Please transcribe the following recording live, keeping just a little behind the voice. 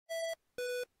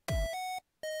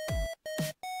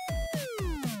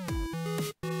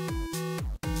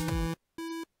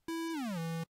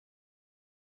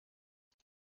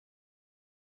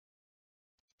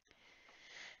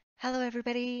Hello,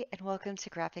 everybody, and welcome to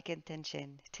Graphic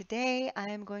Intention. Today, I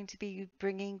am going to be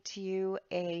bringing to you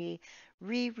a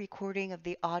re-recording of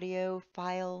the audio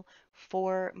file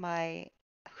for my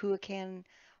Huacan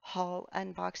haul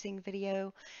unboxing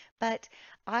video, but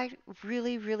I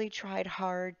really tried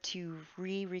hard to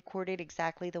re-record it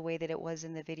exactly the way that it was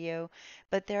in the video,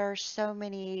 but there are so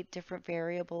many different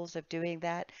variables of doing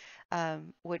that,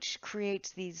 which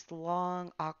creates these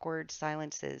long, awkward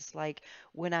silences, like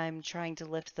when I'm trying to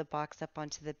lift the box up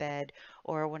onto the bed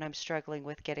or when I'm struggling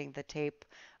with getting the tape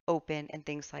open and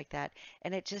things like that.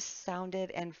 And it just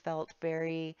sounded and felt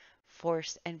very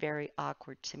forced and very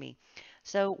awkward to me.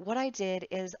 So what I did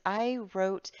is I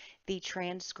wrote the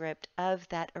transcript of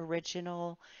that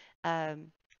original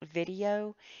um,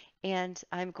 video, and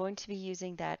I'm going to be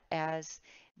using that as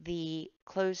the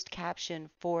closed caption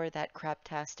for that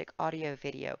craptastic audio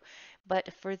video.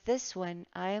 But for this one,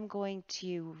 I am going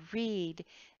to read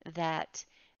that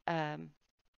um,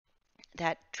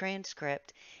 that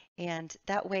transcript. And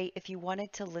that way, if you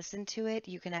wanted to listen to it,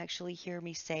 you can actually hear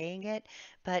me saying it.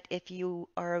 But if you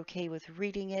are okay with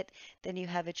reading it, then you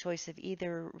have a choice of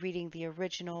either reading the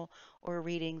original or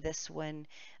reading this one.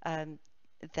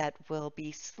 That will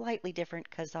be slightly different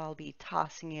because I'll be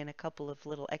tossing in a couple of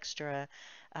little extra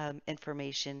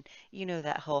information. You know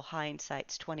that whole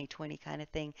hindsight's 2020 kind of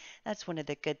thing. That's one of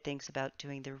the good things about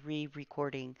doing the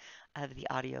re-recording of the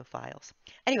audio files.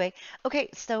 Anyway, okay,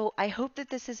 so I hope that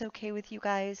this is okay with you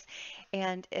guys.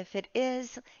 And if it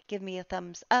is, give me a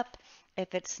thumbs up.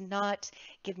 If it's not,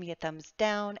 give me a thumbs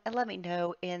down and let me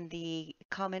know in the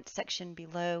comment section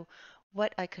below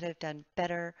what I could have done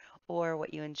better or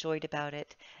what you enjoyed about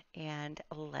it. And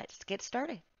let's get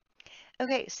started.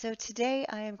 Okay, so today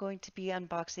I am going to be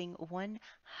unboxing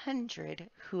 100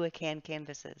 Huacan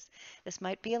canvases. This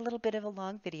might be a little bit of a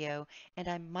long video, and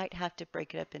I might have to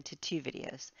break it up into two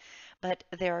videos. But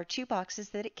there are two boxes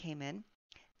that it came in,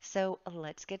 so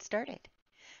let's get started.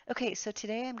 Okay, so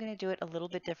today I'm going to do it a little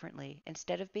bit differently.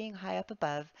 Instead of being high up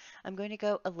above, I'm going to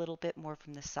go a little bit more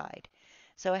from the side.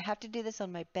 So I have to do this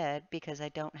on my bed because I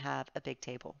don't have a big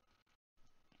table.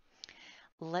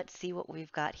 Let's see what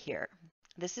we've got here.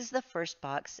 This is the first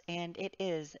box, and it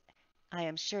is, I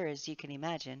am sure, as you can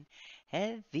imagine,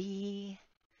 heavy.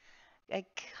 I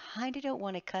kind of don't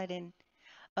want to cut in.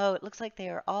 Oh, it looks like they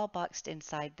are all boxed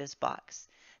inside this box.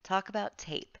 Talk about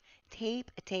tape.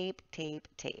 Tape, tape, tape,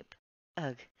 tape.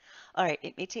 Ugh. All right,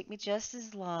 it may take me just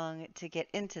as long to get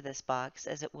into this box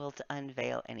as it will to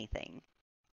unveil anything.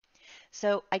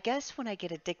 So I guess when I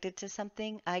get addicted to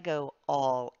something, I go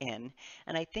all in.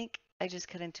 And I think I just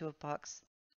cut into a box.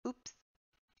 Oops.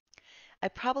 I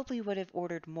probably would have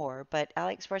ordered more, but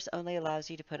AliExpress only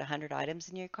allows you to put 100 items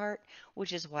in your cart,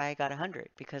 which is why I got 100,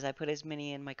 because I put as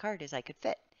many in my cart as I could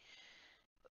fit.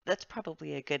 That's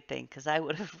probably a good thing, because I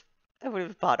would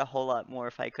have bought a whole lot more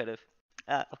if I could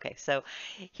have. Okay, so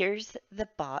here's the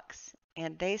box,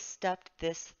 and they stuffed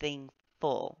this thing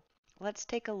full. Let's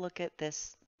take a look at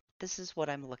this. This is what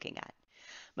I'm looking at.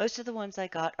 Most of the ones I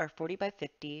got are 40 by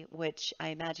 50, which I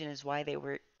imagine is why they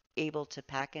were able to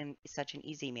pack in such an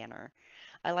easy manner.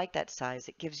 I like that size.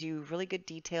 It gives you really good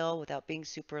detail without being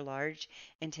super large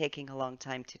and taking a long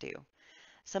time to do.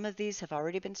 Some of these have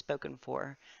already been spoken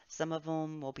for. Some of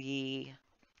them will be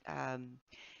um,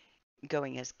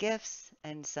 going as gifts,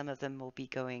 and some of them will be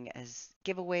going as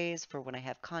giveaways for when I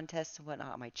have contests and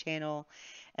whatnot on my channel.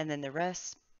 And then the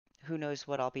rest, who knows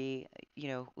what I'll be,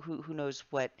 who knows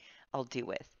what I'll do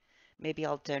with. Maybe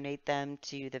I'll donate them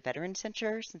to the Veteran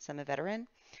Center since I'm a veteran.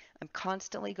 I'm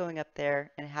constantly going up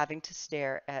there and having to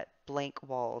stare at blank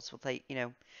walls with, like,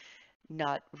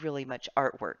 not really much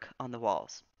artwork on the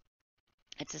walls.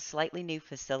 It's a slightly new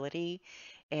facility,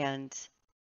 and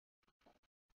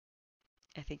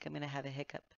I think I'm going to have a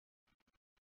hiccup.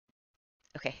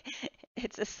 Okay,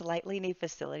 it's a slightly new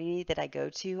facility that I go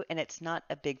to, and it's not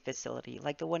a big facility.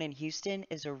 Like the one in Houston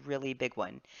is a really big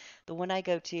one. The one I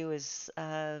go to is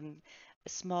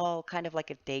small, kind of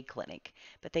like a day clinic,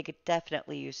 but they could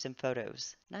definitely use some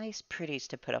photos. Nice pretties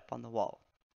to put up on the wall.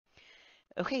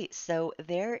 Okay, so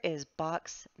there is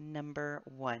box number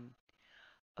one.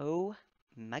 Oh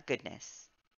my goodness.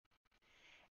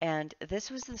 And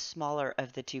this was the smaller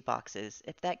of the two boxes,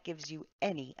 if that gives you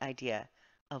any idea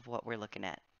of what we're looking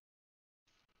at.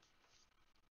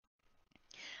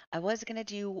 I was going to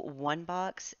do one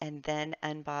box and then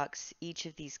unbox each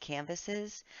of these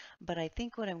canvases, but I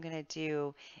think what I'm going to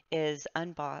do is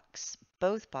unbox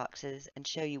both boxes and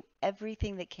show you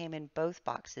everything that came in both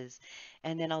boxes,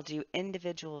 and then I'll do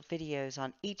individual videos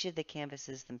on each of the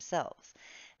canvases themselves.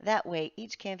 That way,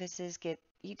 each canvases get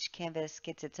each canvas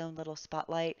gets its own little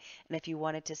spotlight, and if you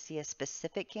wanted to see a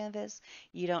specific canvas,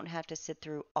 you don't have to sit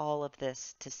through all of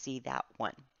this to see that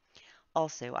one.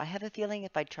 Also, I have a feeling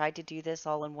if I tried to do this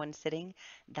all in one sitting,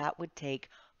 that would take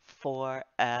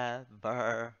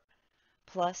forever.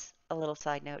 Plus, a little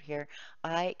side note here,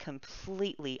 I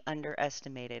completely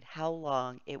underestimated how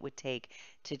long it would take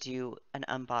to do an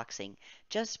unboxing.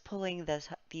 Just pulling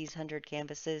these 100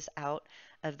 canvases out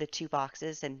of the two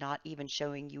boxes and not even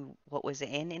showing you what was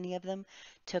in any of them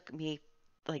took me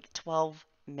like 12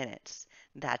 minutes.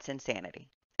 That's insanity.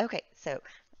 Okay, so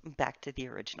back to the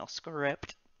original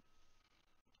script.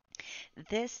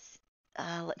 This,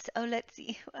 let's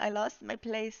see. I lost my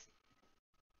place.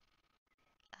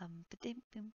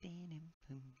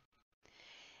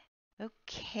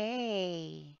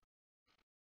 Okay.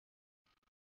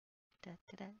 Da,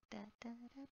 da, da, da, da,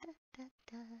 da, da,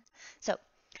 da. So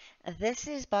this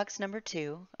is box number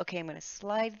 2. Okay, I'm going to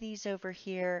slide these over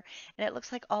here, and it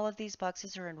looks like all of these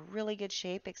boxes are in really good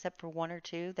shape except for one or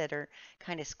two that are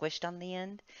kind of squished on the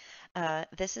end.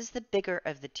 This is the bigger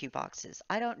of the two boxes.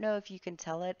 I don't know if you can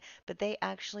tell it, but they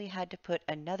actually had to put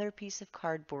another piece of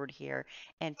cardboard here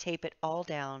and tape it all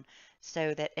down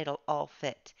so that it'll all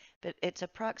fit. But it's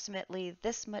approximately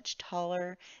this much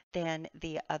taller than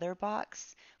the other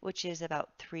box, which is about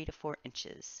 3 to 4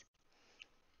 inches.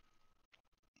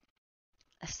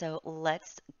 So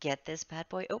let's get this bad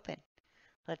boy open.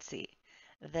 Let's see.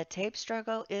 The tape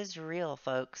struggle is real,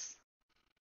 folks.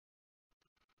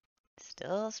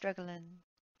 Still struggling.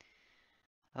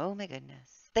 Oh my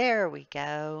goodness. There we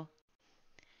go.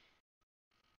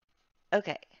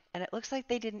 Okay, and it looks like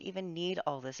they didn't even need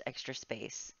all this extra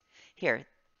space. Here,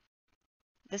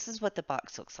 this is what the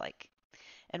box looks like.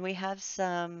 And we have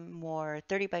some more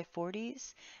 30 by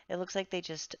 40s. It looks like they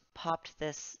just popped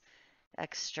this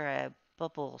extra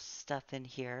bubble stuff in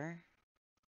here.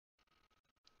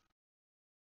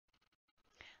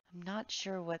 I'm not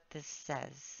sure what this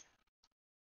says.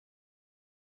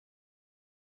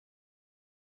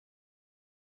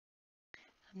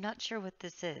 I'm not sure what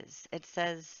this is. It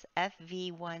says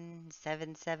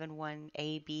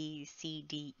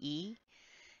FV1771ABCDE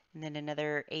and then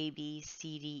another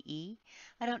ABCDE.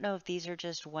 I don't know if these are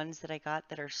just ones that I got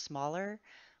that are smaller.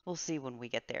 We'll see when we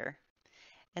get there.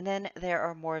 And then there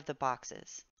are more of the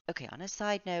boxes. Okay, on a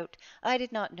side note, I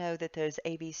did not know that those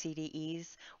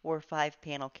ABCDEs were 5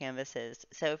 panel canvases.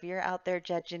 So if you're out there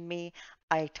judging me,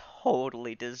 I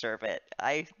totally deserve it.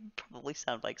 I probably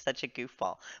sound like such a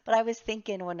goofball. But I was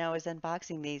thinking when I was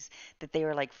unboxing these that they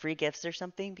were like free gifts or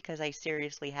something because I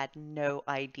seriously had no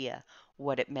idea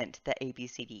what it meant, the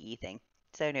ABCDE thing.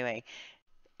 So anyway,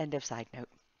 end of side note.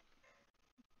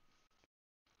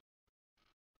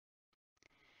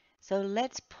 So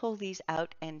let's pull these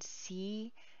out and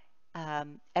see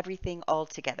everything all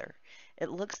together. It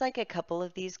looks like a couple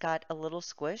of these got a little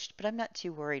squished, but I'm not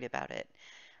too worried about it.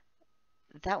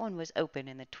 That one was open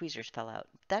and the tweezers fell out.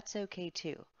 That's okay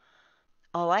too.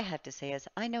 All I have to say is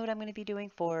I know what I'm going to be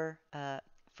doing for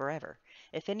forever.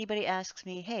 If anybody asks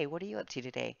me, hey, what are you up to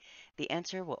today? The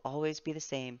answer will always be the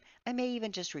same. I may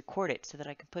even just record it so that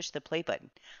I can push the play button.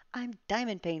 I'm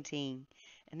diamond painting.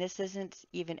 And this isn't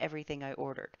even everything I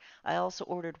ordered. I also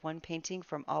ordered one painting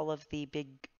from all of the big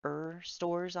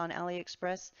stores on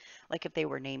AliExpress, like if they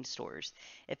were named stores.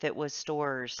 If it was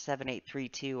store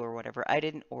 7832 or whatever, I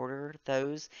didn't order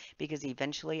those because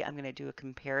eventually I'm going to do a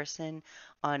comparison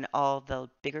on all the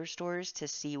bigger stores to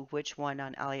see which one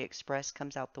on AliExpress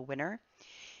comes out the winner.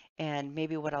 And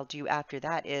maybe what I'll do after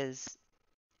that is,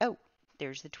 oh,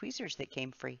 there's the tweezers that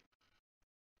came free.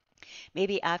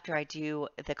 Maybe after I do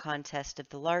the contest of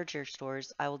the larger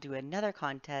stores, I will do another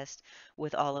contest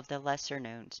with all of the lesser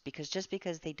knowns because just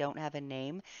because they don't have a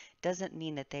name doesn't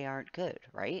mean that they aren't good,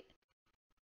 right?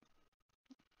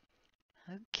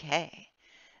 Okay.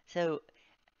 So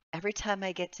every time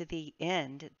I get to the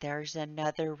end, there's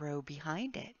another row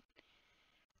behind it.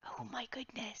 Oh my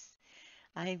goodness.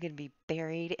 I'm going to be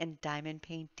buried in diamond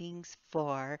paintings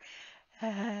forever.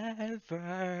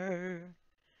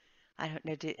 I don't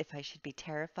know if I should be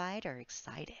terrified or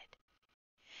excited.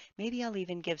 Maybe I'll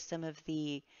even give some of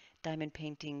the diamond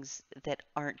paintings that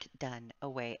aren't done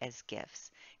away as gifts,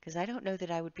 because I don't know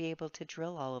that I would be able to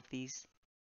drill all of these.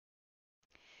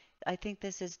 I think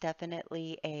this is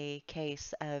definitely a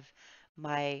case of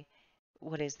my,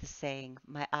 what is the saying?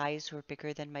 My eyes were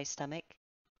bigger than my stomach.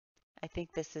 I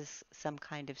think this is some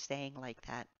kind of saying like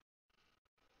that.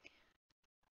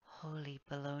 Holy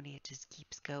baloney, it just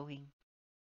keeps going.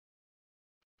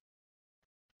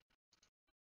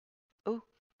 Oh,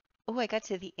 oh, I got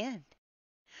to the end.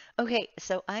 Okay,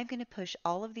 so I'm going to push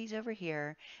all of these over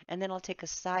here, and then I'll take a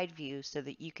side view so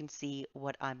that you can see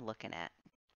what I'm looking at.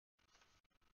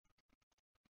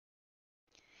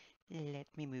 Let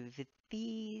me move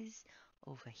these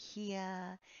over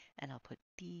here, and I'll put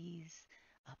these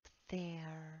up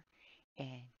there,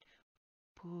 and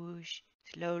push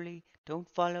slowly. Don't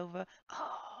fall over.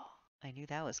 Oh, I knew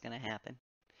that was going to happen.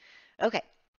 Okay,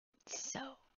 so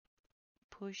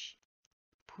push,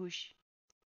 push,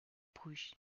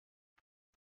 push.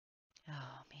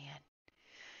 Oh, man.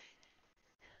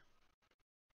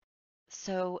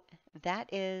 So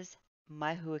that is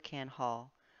my Huacan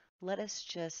haul. Let us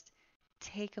just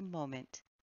take a moment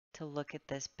to look at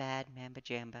this bad mamba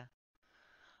jamba.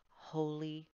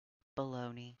 Holy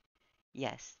baloney.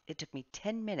 Yes, it took me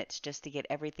 10 minutes just to get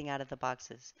everything out of the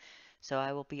boxes. So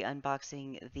I will be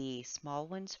unboxing the small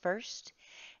ones first,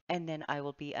 and then I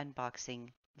will be unboxing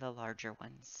the larger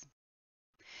ones.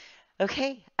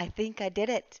 Okay, I think I did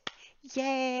it.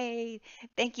 Yay!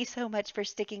 Thank you so much for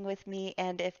sticking with me.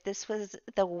 And if this was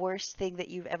the worst thing that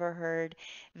you've ever heard,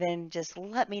 then just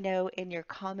let me know in your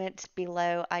comments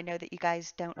below. I know that you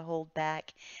guys don't hold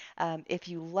back. If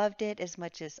you loved it as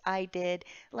much as I did,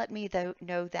 let me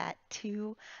know that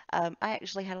too. I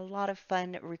actually had a lot of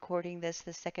fun recording this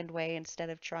the second way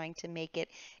instead of trying to make it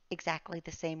exactly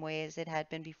the same way as it had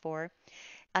been before.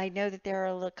 I know that there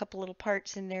are couple little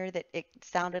parts in there that it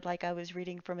sounded like I was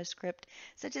reading from a script,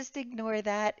 so just ignore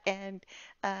that. And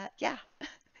yeah,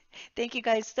 thank you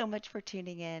guys so much for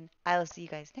tuning in. I will see you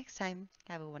guys next time.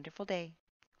 Have a wonderful day.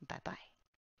 Bye bye.